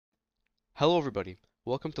Hello, everybody.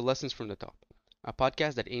 Welcome to Lessons from the Top, a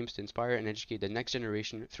podcast that aims to inspire and educate the next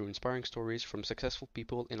generation through inspiring stories from successful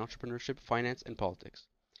people in entrepreneurship, finance, and politics.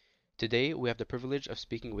 Today, we have the privilege of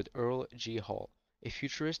speaking with Earle G. Hall, a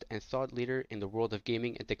futurist and thought leader in the world of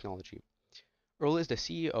gaming and technology. Earle is the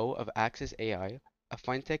CEO of Axis AI, a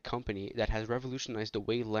fintech company that has revolutionized the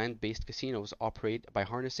way land-based casinos operate by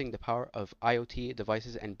harnessing the power of IoT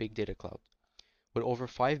devices and big data cloud. With over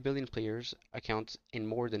 5 billion players accounts in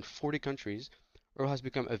more than 40 countries, Earl has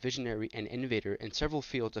become a visionary and innovator in several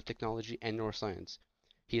fields of technology and neuroscience.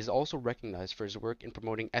 He is also recognized for his work in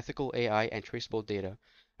promoting ethical AI and traceable data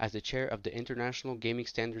as the chair of the International Gaming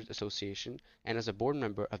Standards Association and as a board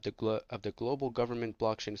member of the Global Government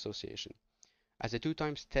Blockchain Association. As a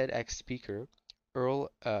two-time TEDx speaker,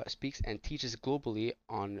 Earl speaks and teaches globally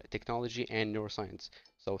on technology and neuroscience.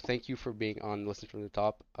 So thank you for being on Listen from the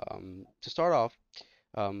Top. To start off,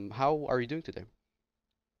 how are you doing today?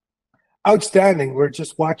 Outstanding. We're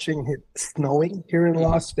just watching it snowing here in Mm-hmm.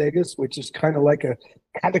 Las Vegas, which is kind of like a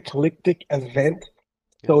cataclysmic event.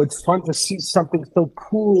 Yeah. So it's fun to see something so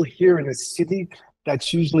cool here in a city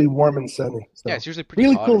that's usually warm and sunny. Yeah, So it's usually pretty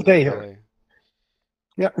really hot cool in day here. LA.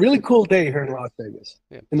 Yeah, really cool day here in Las Vegas.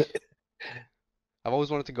 Yeah. And I've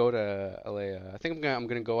always wanted to go to LA. I think I'm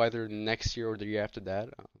gonna go either next year or the year after that.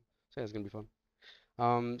 So yeah, it's gonna be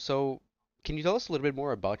fun. So can you tell us a little bit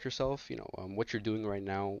more about yourself? What you're doing right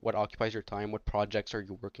now, what occupies your time, what projects are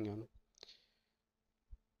you working on?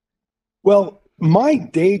 well, my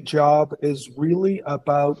day job is really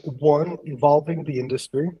about one, evolving the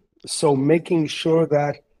industry. So making sure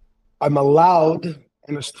that I'm allowed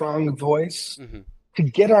and a strong voice Mm-hmm. to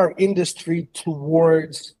get our industry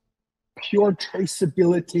towards pure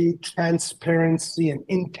traceability, transparency, and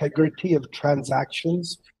integrity of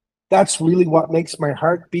transactions. That's really what makes my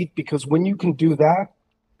heart beat because when you can do that,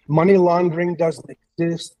 money laundering doesn't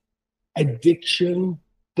exist, addiction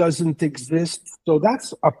doesn't exist. So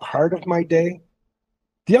that's a part of my day.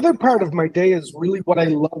 The other part of my day is really what I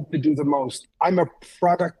love to do the most. I'm a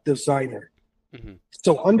product designer. Mm-hmm.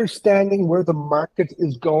 So understanding where the market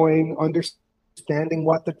is going, understanding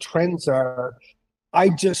what the trends are, I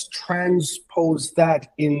just transpose that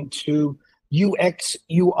into UX,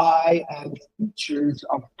 UI, and features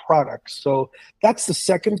of products. So that's the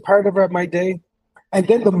second part of my day. And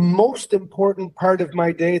then the most important part of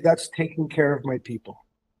my day, that's taking care of my people.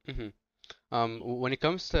 Mm-hmm. When it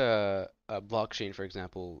comes to blockchain, for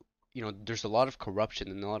example, there's a lot of corruption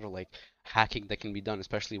and a lot of like hacking that can be done,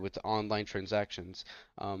 especially with online transactions.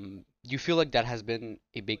 Do you feel like that has been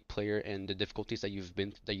a big player in the difficulties that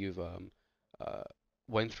you've uh,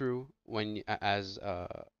 went through as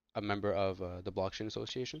a member of the blockchain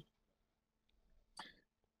association?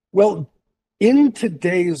 Well, in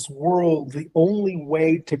today's world, the only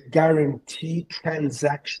way to guarantee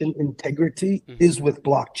transaction integrity Hmm. is with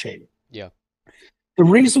blockchain. Yeah. The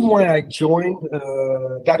reason why I joined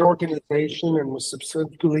that organization and was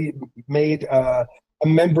subsequently made a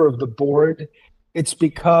member of the board, it's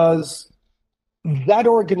because that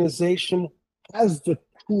organization has the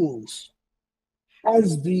tools,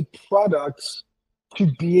 has the products to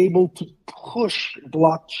be able to push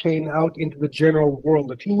blockchain out into the general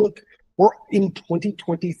world. If you look, we're in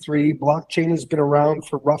 2023, blockchain has been around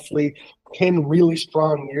for roughly 10 really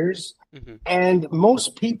strong years. Hmm. And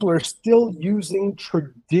most people are still using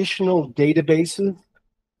traditional databases,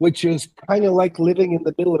 which is kind of like living in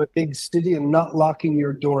the middle of a big city and not locking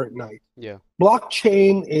your door at night. Yeah.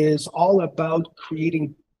 Blockchain is all about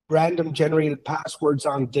creating random generated passwords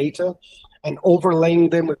on data and overlaying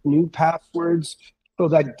them with new passwords so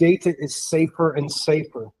that data is safer and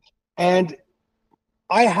safer. And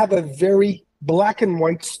I have a very black and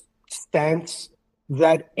white stance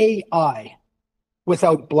that AI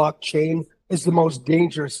without blockchain is the most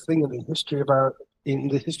dangerous thing in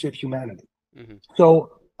the history of humanity. Hmm.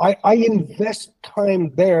 So I invest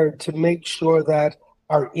time there to make sure that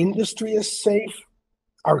our industry is safe,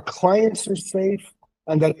 our clients are safe,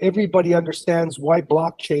 and that everybody understands why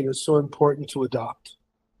blockchain is so important to adopt.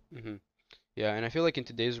 Hmm. Yeah, and I feel like in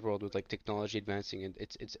today's world with like technology advancing,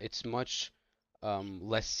 it's much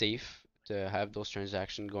less safe to have those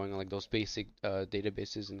transactions going on like those basic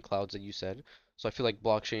databases and clouds that you said. So I feel like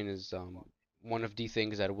blockchain is one of the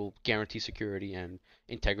things that will guarantee security and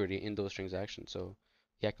integrity in those transactions. So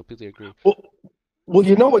yeah, I completely agree.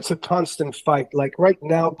 Well, it's a constant fight. Like right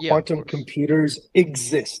now, Yeah, of quantum course. computers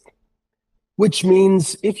exist, which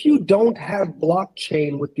means if you don't have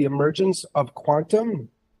blockchain with the emergence of quantum,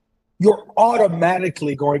 you're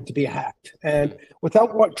automatically going to be hacked. Hmm. And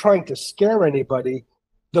without trying to scare anybody,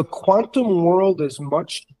 The quantum world is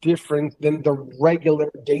much different than the regular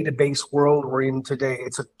database world we're in today.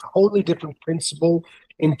 It's a totally different principle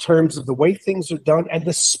in terms of the way things are done and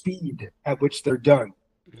the speed at which they're done.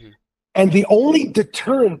 Hmm. And the only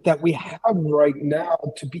deterrent that we have right now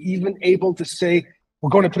to be even able to say we're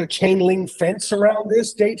going to put a chain link fence around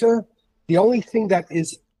this data, the only thing that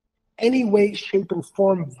is any way, shape, and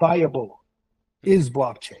form viable Hmm. is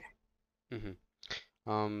blockchain. Hmm.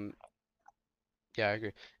 Um, yeah, I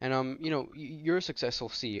agree. And you're a successful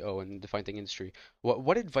CEO in the fintech industry.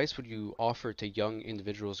 What advice would you offer to young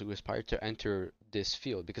individuals who aspire to enter this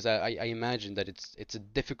field? Because I imagine that it's a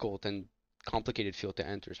difficult and complicated field to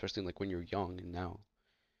enter, especially like when you're young and now.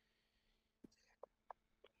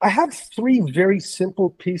 I have three very simple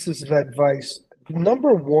pieces of advice.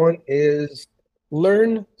 Number one is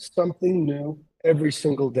learn something new every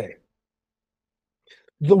single day.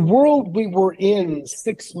 The world we were in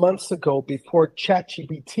 6 months ago before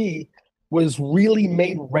ChatGPT was really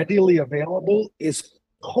made readily available is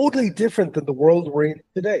totally different than the world we're in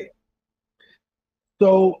today.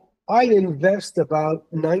 So I invest about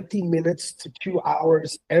 90 minutes to 2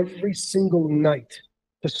 hours every single night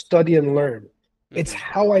to study and learn. It's Hmm.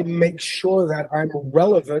 how I make sure that I'm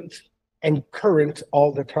relevant and current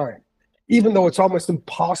all the time. Even though it's almost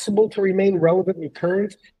impossible to remain relevant and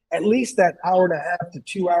current, at least that hour and a half to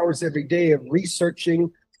 2 hours every day of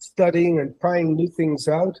researching, studying, and trying new things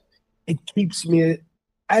out, it keeps me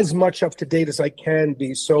as much up to date as I can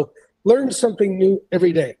be. So learn something new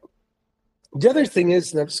every day. The other thing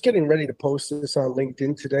is, and I'm just getting ready to post this on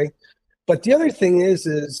LinkedIn today, but the other thing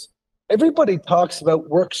is everybody talks about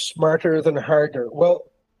work smarter than harder.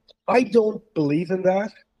 Well, I don't believe in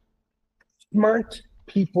that. Smart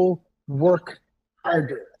people work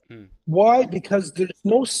harder. Mm. Why? Because there's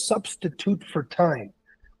no substitute for time.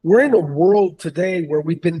 We're in a world today where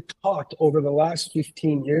we've been taught over the last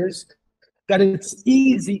 15 years that it's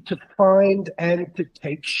easy to find and to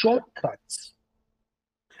take shortcuts.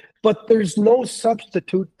 But there's no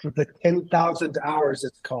substitute for the 10,000 hours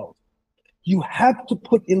it's called. You have to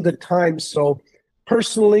put in the time. So,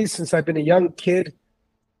 personally, since I've been a young kid,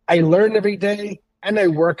 I learn every day and I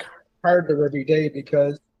work harder every day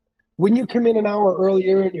because when you come in an hour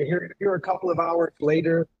earlier and you're here a couple of hours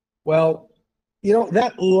later, well,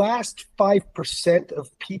 that last 5%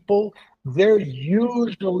 of people, they're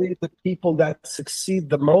usually the people that succeed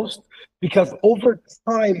the most because over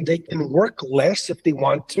time they can work less if they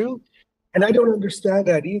want to. And I don't understand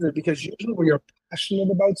that either because usually when you're passionate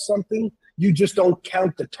about something, you just don't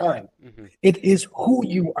count the time. Hmm. It is who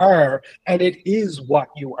you are and it is what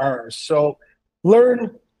you are. So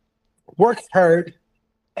learn, work hard.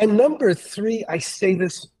 And number three, I say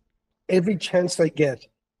this every chance I get,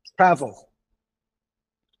 travel.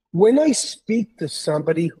 When I speak to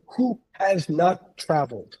somebody who has not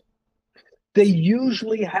traveled, they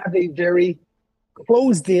usually have a very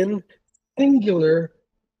closed in, singular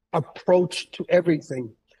approach to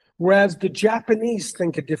everything. Whereas the Japanese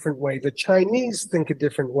think a different way, the Chinese think a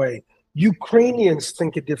different way, Ukrainians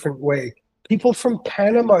think a different way, people from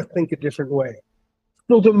Panama think a different way.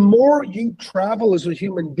 So the more you travel as a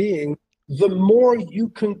human being, the more you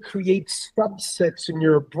can create subsets in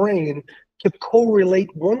your brain to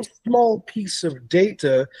correlate one small piece of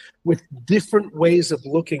data with different ways of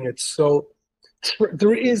looking at. So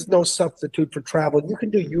there is no substitute for travel. You can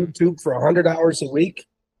do Hmm. YouTube for 100 hours a week,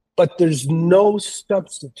 but there's no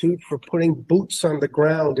substitute for putting boots on the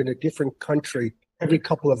ground in a different country every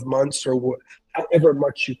couple of months or however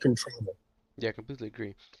much you can travel. Yeah, I completely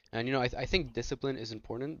agree. And I think discipline is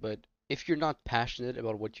important, but if you're not passionate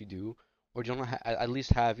about what you do, or you don't at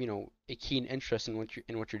least have, a keen interest in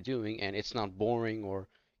what you're doing, and it's not boring, or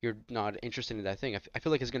you're not interested in that thing, I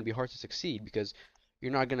feel like it's going to be hard to succeed because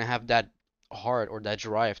you're not going to have that heart or that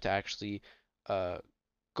drive to actually uh,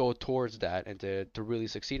 go towards that and to really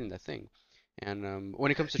succeed in that thing. And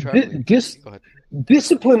when it comes to traveling, This go ahead.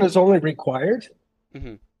 discipline is only required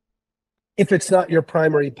Hmm. if it's not your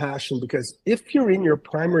primary passion, because if you're in your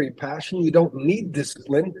primary passion, you don't need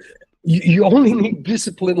discipline. You only need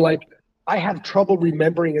discipline like I have trouble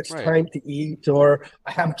remembering it's Right. time to eat, or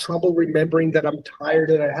I have trouble remembering that I'm tired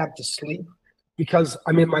and I have to sleep because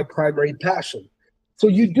I'm in my primary passion. So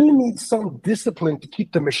you do need some discipline to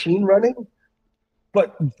keep the machine running,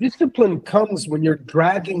 but discipline comes when you're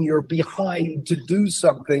dragging your behind to do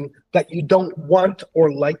something that you don't want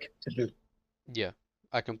or like to do. Yeah,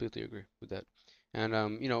 I completely agree with that. And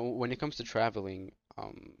when it comes to traveling,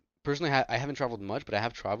 personally, I haven't traveled much, but I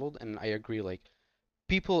have traveled, and I agree. Like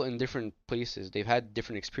people in different places, they've had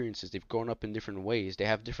different experiences. They've grown up in different ways. They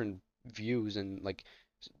have different views and like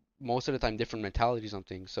most of the time different mentalities on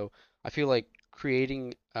things. So I feel like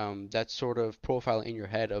creating that sort of profile in your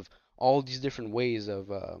head of all these different ways of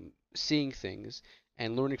seeing things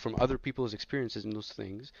and learning from other people's experiences in those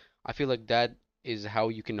things, I feel like that is how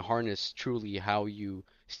you can harness truly how you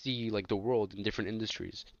see like the world in different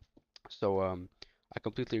industries. So I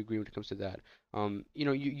completely agree when it comes to that.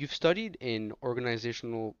 You've studied in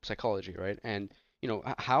organizational psychology, right? And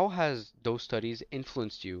how has those studies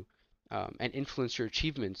influenced you and influenced your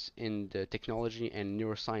achievements in the technology and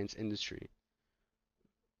neuroscience industry?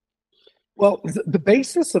 Well, the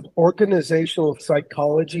basis of organizational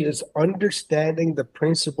psychology is understanding the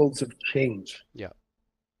principles of change. Yeah.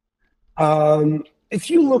 If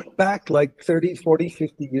you look back like 30, 40,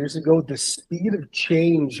 50 years ago, the speed of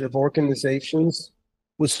change of organizations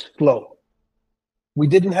was slow. We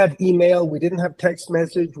didn't have email, we didn't have text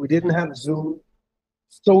message, we didn't Hmm. have Zoom.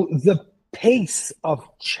 So the pace of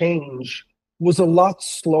change was a lot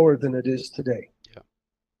slower than it is today. Yeah.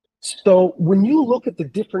 So when you look at the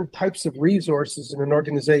different types of resources in an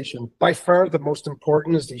organization, by far the most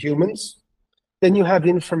important is the humans. Then you have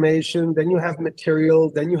information, then you have material,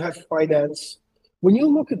 then you have finance. When you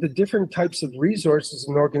look at the different types of resources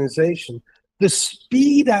in an organization, the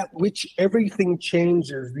speed at which everything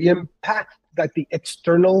changes, the impact that the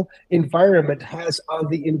external environment has on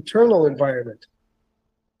the internal environment.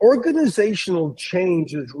 Organizational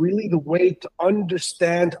change is really the way to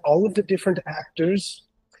understand all of the different actors,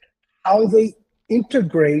 how they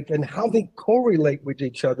integrate and how they correlate with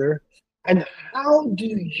each other, and how do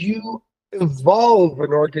you evolve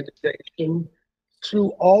an organization through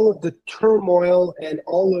all of the turmoil and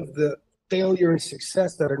all of the failure and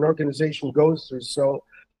success that an organization goes through. So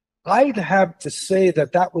I'd have to say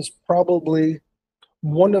that that was probably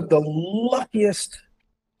one of the luckiest,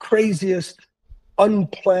 craziest,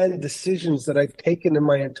 unplanned decisions that I've taken in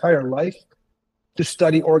my entire life to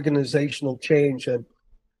study organizational change. And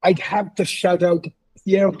I'd have to shout out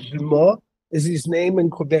Pierre Dumas, is his name, in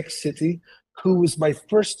Quebec City, who was my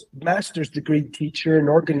first master's degree teacher in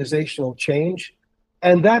organizational change.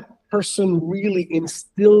 And that person really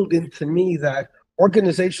instilled into me that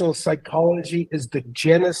organizational psychology is the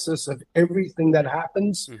genesis of everything that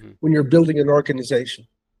happens Hmm. when you're building an organization.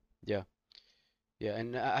 Yeah. Yeah.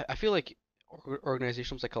 And I feel like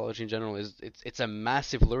organizational psychology in general it's a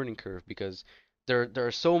massive learning curve because there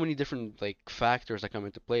are so many different like factors that come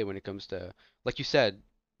into play when it comes to, like you said,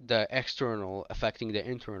 the external affecting the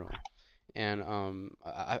internal. And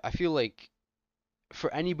I feel like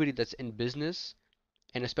for anybody that's in business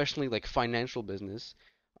and especially like financial business,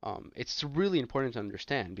 it's really important to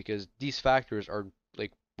understand because these factors are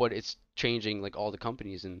like what it's changing like all the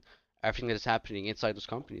companies and everything that is happening inside those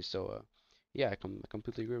companies. So yeah, I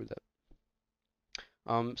completely agree with that.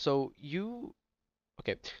 So you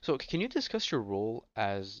okay? So can you discuss your role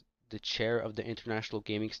as the chair of the International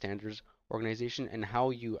Gaming Standards Organization and how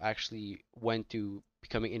you actually went to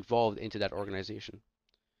becoming involved into that organization?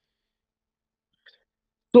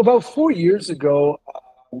 So, about 4 years ago,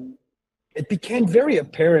 it became very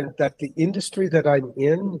apparent that the industry that I'm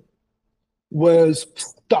in was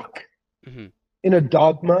stuck Hmm. in a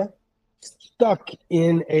dogma, stuck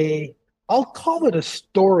in a, I'll call it a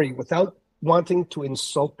story without wanting to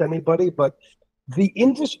insult anybody, but the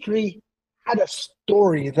industry had a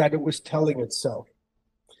story that it was telling itself.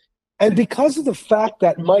 And because of the fact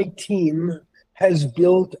that my team has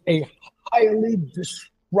built a highly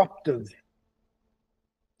disruptive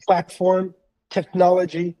platform,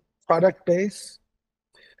 technology, product base,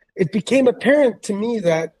 it became apparent to me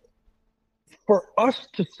that for us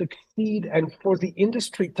to succeed and for the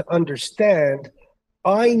industry to understand,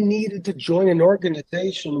 I needed to join an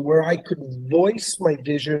organization where I could voice my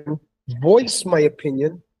vision, voice my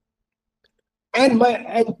opinion, and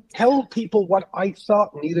tell people what I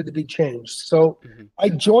thought needed to be changed. So Hmm. I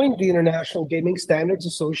joined the International Gaming Standards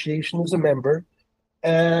Association as a member.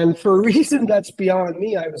 And for a reason that's beyond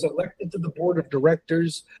me, I was elected to the board of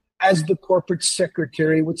directors as the corporate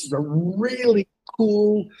secretary, which is a really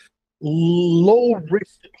cool, low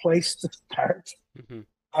risk place to start. Hmm.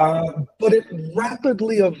 But it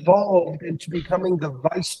rapidly evolved into becoming the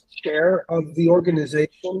vice chair of the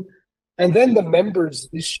organization. And then the members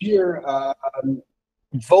this year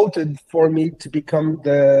voted for me to become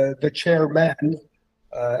the chairman,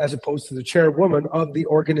 as opposed to the chairwoman of the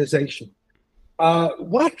organization.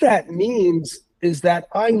 What that means is that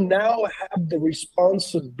I now have the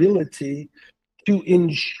responsibility to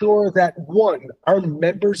ensure that one, our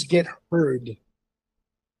members get heard.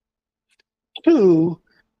 Two,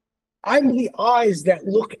 I'm the eyes that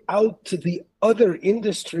look out to the other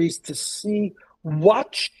industries to see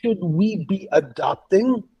what should we be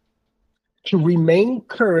adopting to remain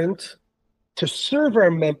current, to serve our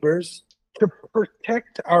members, to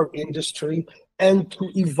protect our industry and to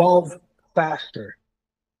evolve faster.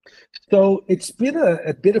 So it's been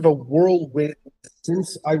a bit of a whirlwind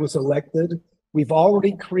since I was elected. We've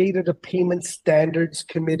already created a payment standards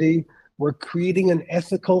committee. We're creating an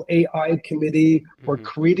ethical AI committee. We're Hmm.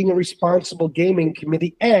 creating a responsible gaming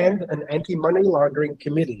committee and an anti-money laundering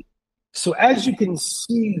committee. So as you can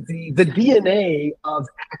see, the DNA of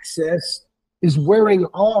access is wearing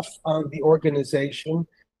off on the organization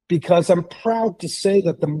because I'm proud to say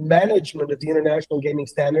that the management of the International Gaming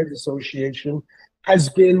Standards Association has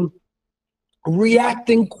been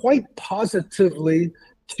reacting quite positively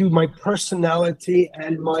to my personality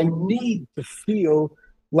and my need to feel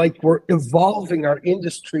like we're evolving our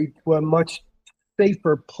industry to a much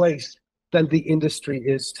safer place than the industry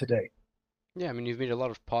is today. Yeah, I mean, you've made a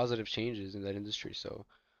lot of positive changes in that industry, so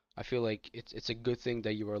I feel like it's a good thing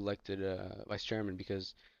that you were elected vice chairman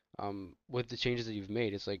because with the changes that you've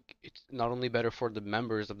made, it's like it's not only better for the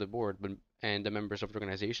members of the board but and the members of the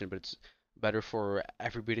organization, but it's better for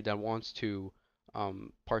everybody that wants to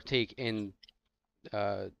partake in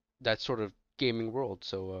uh, that sort of gaming world.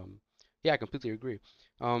 So yeah, I completely agree.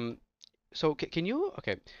 Um, so can you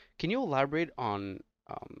okay? Can you elaborate on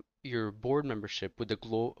your board membership with the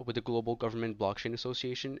Global Government Blockchain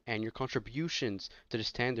Association and your contributions to the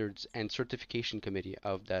standards and certification committee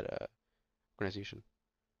of that organization?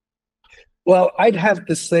 Well, I'd have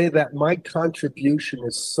to say that my contribution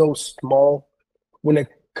is so small when it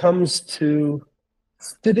comes to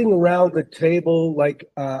sitting around the table, like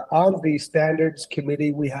on the standards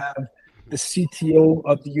committee, we have Mhm. the CTO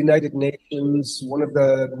of the United Nations, one of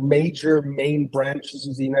the major main branches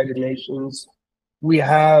of the United Nations. We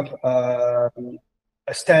have a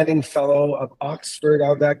standing fellow of Oxford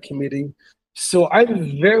on that committee. So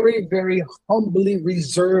I'm very, very humbly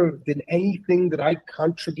reserved in anything that I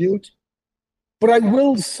contribute. But I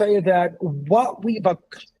will say that what we've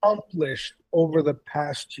accomplished over the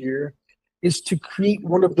past year is to create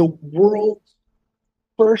one of the world's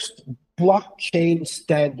first blockchain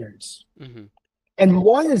standards. Hmm. And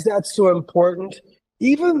why is that so important?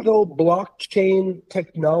 Even though blockchain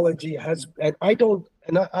technology has, and I don't,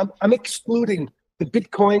 and I'm excluding the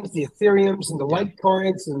Bitcoins, the Ethereums, and the Yeah.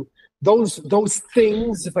 Litecoins, and those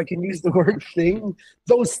things, if I can use the word thing,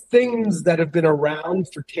 those things that have been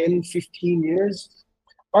around for 10, 15 years.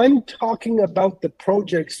 I'm talking about the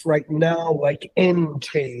projects right now, like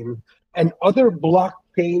Chain and other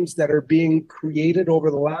blockchains that are being created over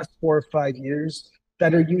the last 4 or 5 years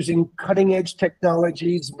that are using cutting edge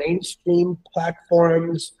technologies, mainstream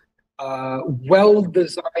platforms, well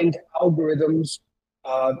designed algorithms.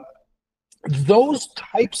 Uh, those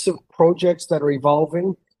types of projects that are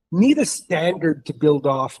evolving need a standard to build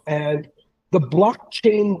off. And the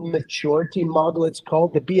blockchain maturity model, it's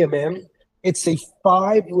called the BMM, it's a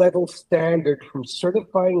 5 level standard from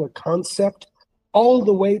certifying a concept all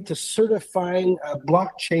the way to certifying a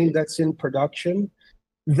blockchain that's in production.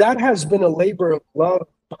 That has been a labor of love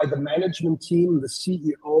by the management team, the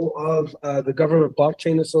CEO of the Government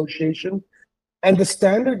Blockchain Association. And the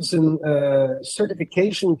Standards and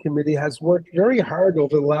Certification Committee has worked very hard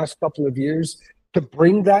over the last couple of years to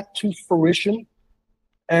bring that to fruition.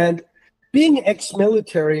 And being ex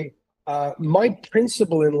military, my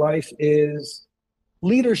principle in life is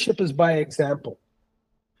leadership is by example.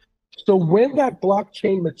 So when that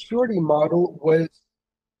blockchain maturity model was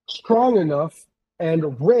strong enough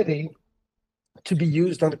and ready to be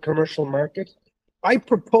used on the commercial market, I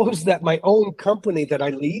proposed that my own company that I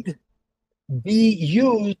lead be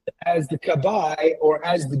used as the cobaye or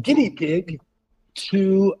as the guinea pig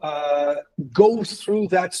to go through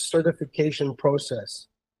that certification process.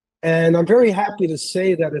 And I'm very happy to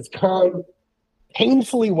say that it's gone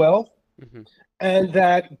painfully well Hmm. and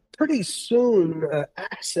that pretty soon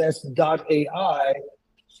Access.ai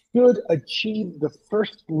should achieve the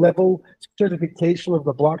first level certification of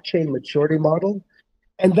the blockchain maturity model.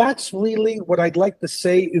 And that's really what I'd like to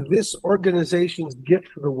say is this organization's gift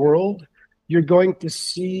to the world. You're going to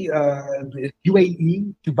see the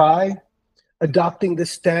UAE, Dubai, adopting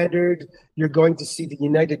this standard. You're going to see the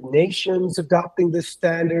United Nations adopting this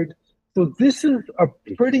standard. So this is a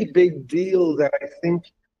pretty big deal that I think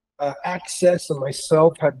Access and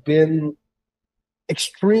myself have been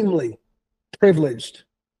extremely privileged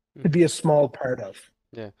to Hmm. be a small part of.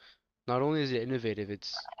 Yeah. Not only is it innovative,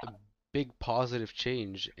 it's a big positive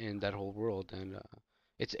change in that whole world, and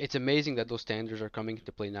it's amazing that those standards are coming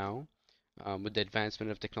into play now, with the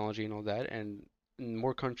advancement of technology and all that, and in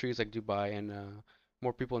more countries like Dubai and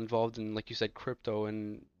more people involved in, like you said, crypto,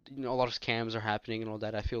 and a lot of scams are happening and all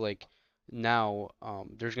that. I feel like now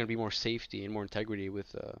there's going to be more safety and more integrity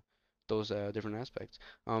with those different aspects.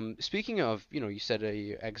 Speaking of, you said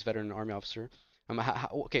a ex-veteran Army officer.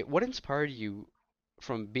 Okay, what inspired you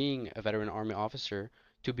from being a veteran Army officer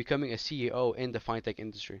to becoming a CEO in the fintech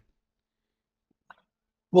industry?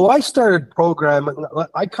 Well, I started programming.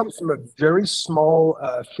 I come from a very small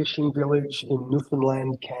fishing village in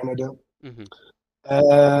Newfoundland, Canada. Mm-hmm.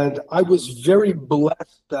 And I was very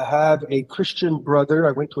blessed to have a Christian brother.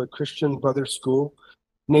 I went to a Christian brother school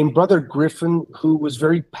named Brother Griffin, who was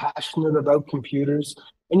very passionate about computers.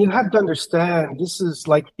 And you have to understand, this is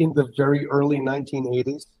like in the very early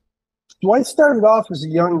 1980s. So I started off as a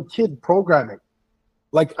young kid programming.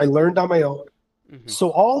 Like I learned on my own. Mm-hmm.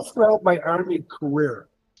 So all throughout my Army career,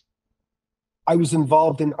 I was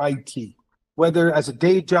involved in IT, whether as a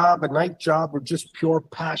day job, a night job, or just pure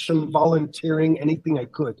passion, volunteering, anything I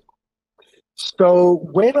could. So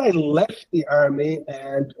when I left the Army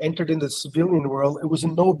and entered into the civilian world, it was a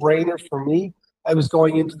no-brainer for me. I was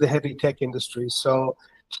going into the heavy tech industry. So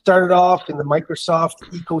started off in the Microsoft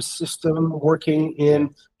ecosystem, working Yeah.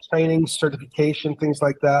 in training, certification, things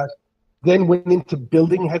like that. Then went into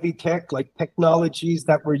building heavy tech, like technologies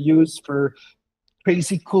that were used for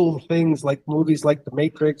crazy cool things like movies like The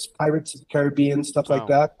Matrix, Pirates of the Caribbean, stuff like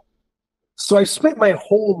Wow. that. So I spent my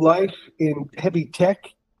whole life in heavy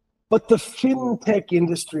tech, but the fintech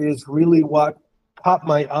industry is really what caught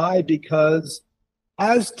my eye because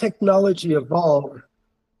as technology evolved,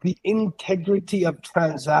 the integrity of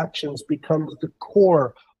transactions becomes the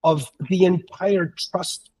core of the entire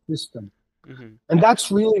trust system. Mm-hmm. And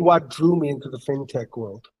that's really what drew me into the fintech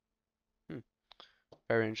world. Hmm.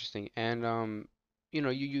 Very interesting. And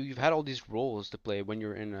you've had all these roles to play when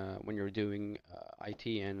you're doing IT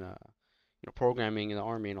and programming in the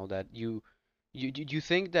army and all that. Do you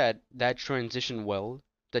think that that transitioned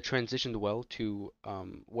well to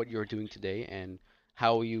what you're doing today and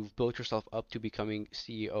how you've built yourself up to becoming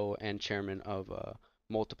CEO and chairman of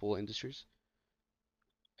multiple industries?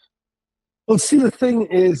 Well, see, the thing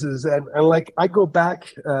is and like I go back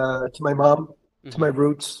to my mom, to Mm-hmm. my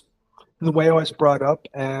roots, to the way I was brought up,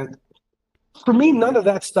 and for me, none of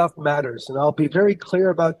that stuff matters. And I'll be very clear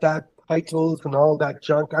about that. Titles and all that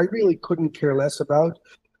junk, I really couldn't care less about.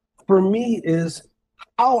 For me, is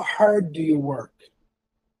how hard do you work,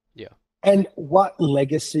 Yeah. and what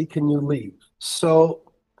legacy can you leave?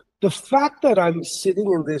 So the fact that I'm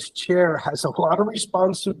sitting in this chair has a lot of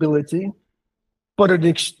responsibility, but an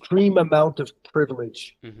extreme amount of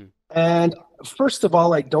privilege. Mm-hmm. And first of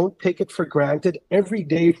all, I don't take it for granted. Every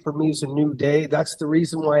day for me is a new day. That's the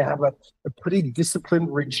reason why I have a pretty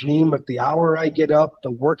disciplined regime of the hour I get up,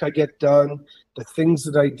 the work I get done, the things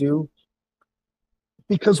that I do.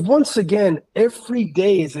 Because once again, every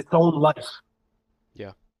day is its own life.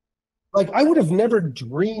 Yeah. Like I would have never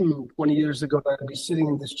dreamed 20 years ago that I'd be sitting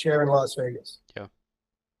in this chair in Las Vegas Yeah.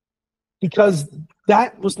 because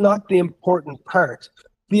that was not the important part.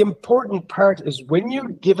 The important part is when you're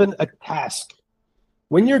given a task,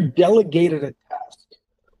 when you're delegated a task,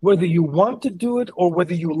 whether you want to do it or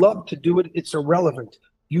whether you love to do it, it's irrelevant.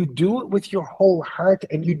 You do it with your whole heart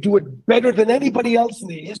and you do it better than anybody else in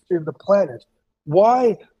the history of the planet.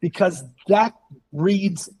 Why? Because that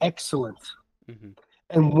breeds excellence. Mm-hmm.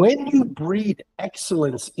 And when you breed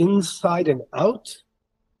excellence inside and out,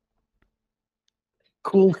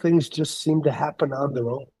 cool things just seem to happen on their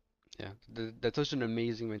own. Yeah. That's such an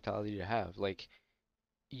amazing mentality to have. Like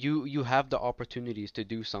you have the opportunities to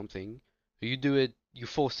do something, you do it, you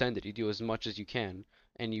full send it, you do as much as you can,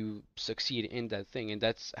 and you succeed in that thing, and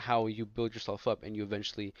that's how you build yourself up, and you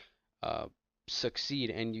eventually uh, succeed,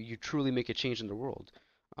 and you truly make a change in the world.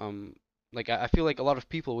 Um, like I feel like a lot of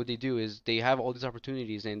people, what they do is they have all these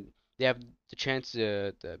opportunities and they have the chance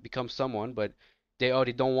to become someone, but they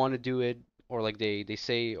don't want to do it, or like they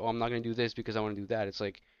say, oh, I'm not gonna do this because I want to do that. It's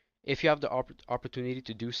like if you have the opportunity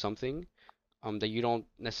to do something that you don't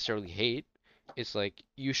necessarily hate, it's like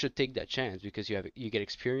you should take that chance because you get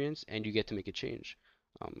experience and you get to make a change.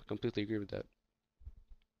 Completely agree with that.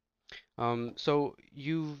 So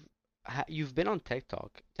you've been on TED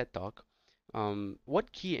Talk.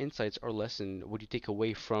 What key insights or lesson would you take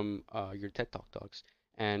away from your TED Talk talks?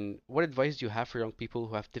 And what advice do you have for young people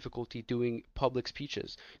who have difficulty doing public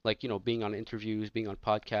speeches, like being on interviews, being on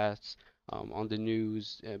podcasts, on the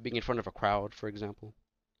news, being in front of a crowd, for example?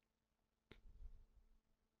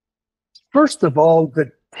 First of all,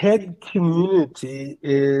 the TED community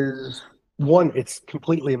is one, it's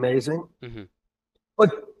completely amazing. Mm-hmm.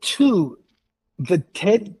 But two, the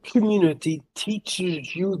TED community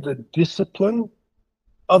teaches you the discipline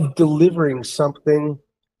of delivering something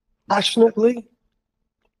passionately,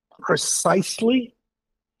 precisely,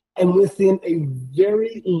 and within a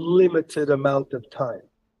very limited amount of time.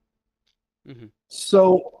 Mm-hmm.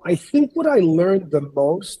 So I think what I learned the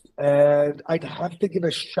most, and I'd have to give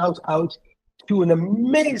a shout out to an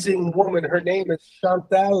amazing woman. Her name is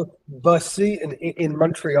Chantal Bussy in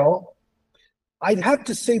Montreal. I'd have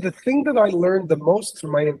to say the thing that I learned the most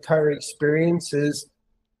through my entire experience is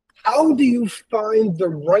how do you find the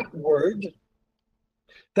right word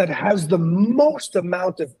that has the most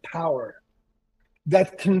amount of power,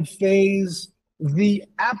 that conveys the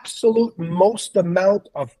absolute most amount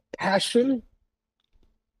of passion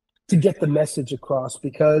to get the message across?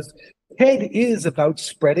 Because TED is about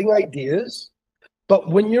spreading ideas, but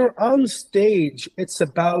when you're on stage, it's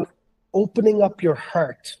about opening up your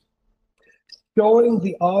heart, showing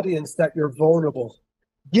the audience that you're vulnerable,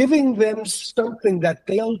 giving them something that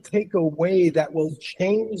they'll take away that will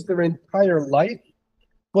change their entire life.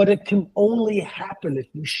 But it can only happen if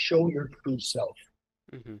you show your true self.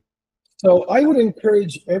 Mm-hmm. So I would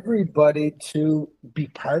encourage everybody to be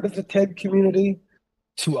part of the TED community,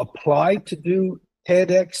 to apply to do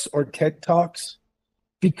TEDx or TED Talks,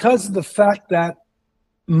 because of the fact that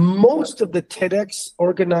most of the TEDx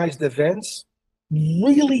organized events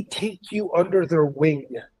really take you under their wing.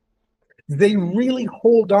 They really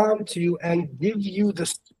hold on to you and give you the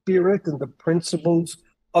spirit and the principles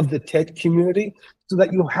of the TED community so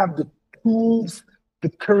that you have the tools, the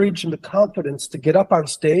courage, and the confidence to get up on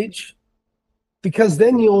stage. Because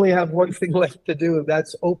then you only have one thing left to do, and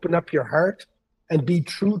that's open up your heart and be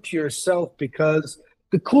true to yourself. Because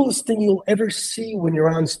the coolest thing you'll ever see when you're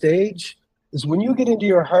on stage is when you get into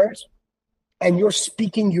your heart and you're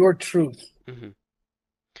speaking your truth. Mm-hmm.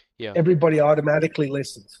 Yeah. Everybody automatically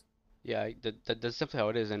listens. Yeah, that's definitely how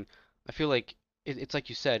it is, and I feel like it's like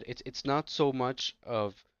you said, it's not so much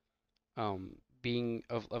of being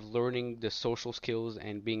of learning the social skills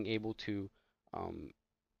and being able to um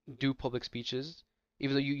do public speeches,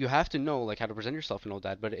 even though you have to know like how to present yourself and all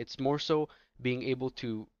that, but it's more so being able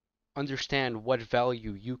to understand what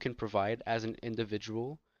value you can provide as an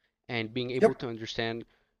individual and being able Yep. to understand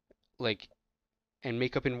like and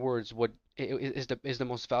make up in words what is the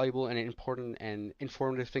most valuable and important and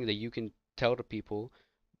informative thing that you can tell to people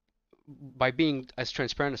by being as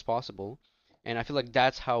transparent as possible. And I feel like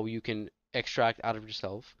that's how you can extract out of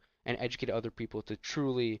yourself and educate other people to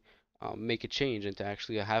truly make a change and to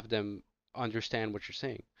actually have them understand what you're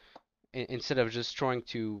saying instead of just trying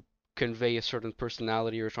to convey a certain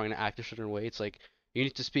personality or trying to act a certain way. It's like you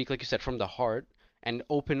need to speak, like you said, from the heart and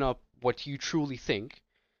open up what you truly think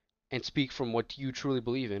and speak from what you truly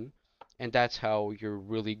believe in, and that's how you're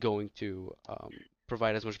really going to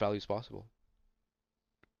provide as much value as possible.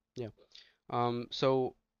 Yeah.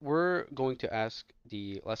 So we're going to ask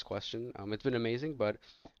the last question. It's been amazing, but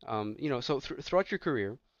so throughout your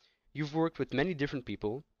career, you've worked with many different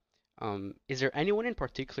people. Is there anyone in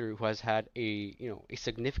particular who has had a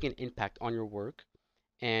significant impact on your work?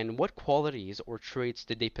 And what qualities or traits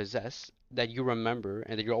did they possess that you remember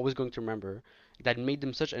and that you're always going to remember that made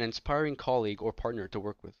them such an inspiring colleague or partner to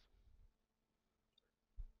work with?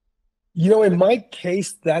 In my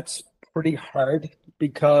case, that's pretty hard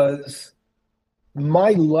because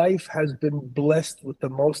my life has been blessed with the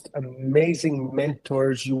most amazing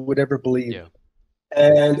mentors you would ever believe. Yeah,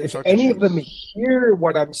 And if start to any of them shows. hear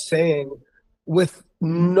what I'm saying, with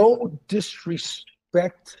no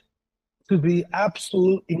disrespect to the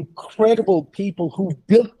absolute incredible people who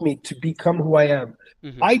built me to become who I am.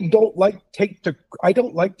 Mm-hmm. I don't like take to I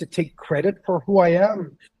don't like to take credit for who I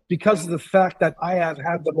am because of the fact that I have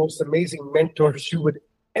had the most amazing mentors you would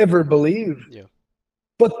ever believe. Yeah.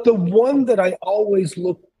 But the one that I always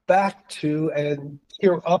look back to and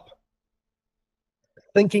tear up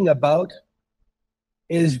thinking about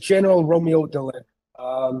is General Romeo Dallaire.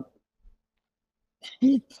 Um,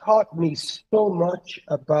 he taught me so much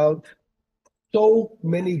about so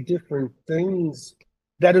many different things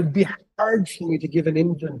that it'd be hard for me to give an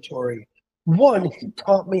inventory. One, he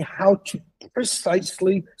taught me how to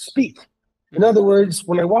precisely speak. In Mm-hmm. other words,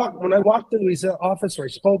 when I walked into his office or I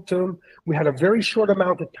spoke to him, we had a very short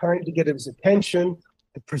amount of time to get his attention,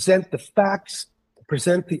 to present the facts, to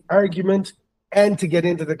present the argument, and to get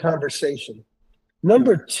into the conversation.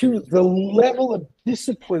 Number two, the level of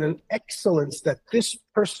discipline and excellence that this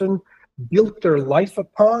person built their life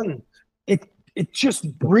upon, it it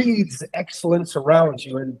just breathes excellence around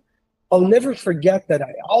you. And I'll never forget that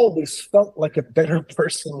I always felt like a better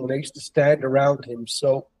person when I used to stand around him.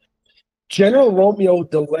 So General Romeo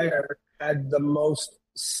Dallaire had the most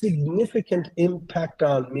significant impact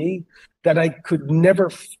on me that I could never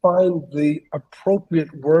find the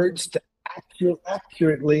appropriate words to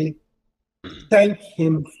accurately thank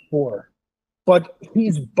him for. But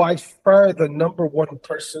he's by far the number one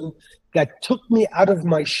person that took me out of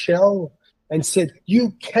my shell and said,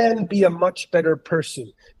 "You can be a much better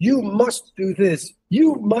person. You must do this.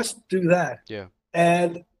 You must do that." Yeah.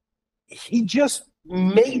 And he just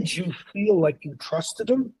made you feel like you trusted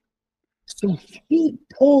him. So he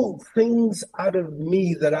pulled things out of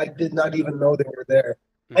me that I did not even know they were there.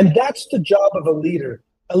 Hmm. And that's the job of a leader.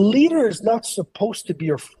 A leader is not supposed to be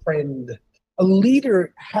your friend. A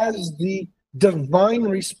leader has the divine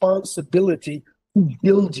responsibility to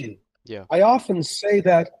build you. Yeah. I often say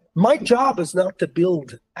that my job is not to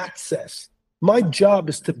build access. My job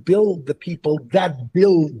is to build the people that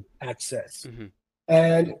build access. Hmm.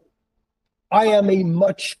 And I am a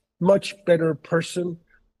much, much better person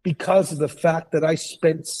because of the fact that I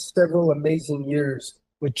spent several amazing years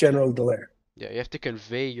with General Dallaire. Yeah, you have to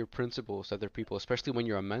convey your principles to other people, especially when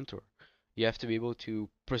you're a mentor. You have to be able to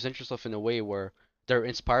present yourself in a way where they're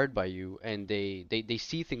inspired by you and they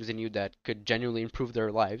see things in you that could genuinely improve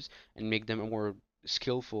their lives and make them a more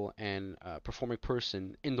skillful and performing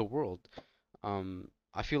person in the world.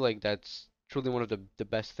 I feel like that's truly one of the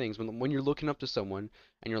best things when you're looking up to someone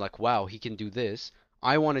and you're like, wow, he can do this.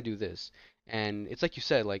 I want to do this. And it's like you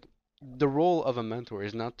said, like the role of a mentor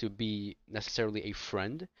is not to be necessarily a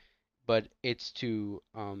friend, but it's to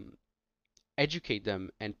educate them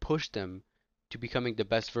and push them to becoming the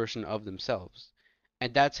best version of themselves.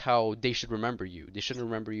 And that's how they should remember you. They shouldn't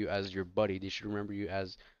remember you as your buddy. They should remember you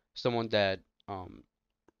as someone that um,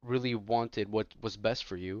 really wanted what was best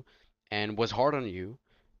for you and was hard on you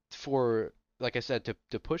for, like I said,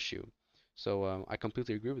 to push you. So I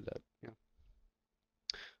completely agree with that. Yeah.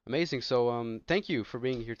 Amazing. So, thank you for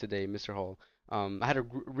being here today, Mr. Hall. I had a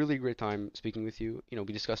really great time speaking with you. We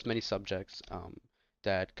discussed many subjects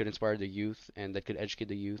that could inspire the youth and that could educate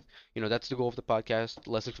the youth. That's the goal of the podcast.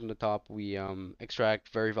 Lessons from the top. We extract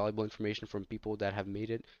very valuable information from people that have made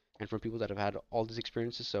it and from people that have had all these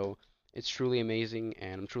experiences. So it's truly amazing,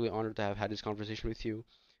 and I'm truly honored to have had this conversation with you,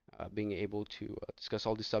 being able to discuss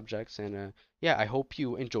all these subjects. And yeah, I hope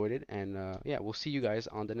you enjoyed it. And yeah, we'll see you guys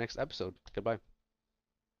on the next episode. Goodbye.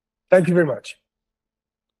 Thank you very much.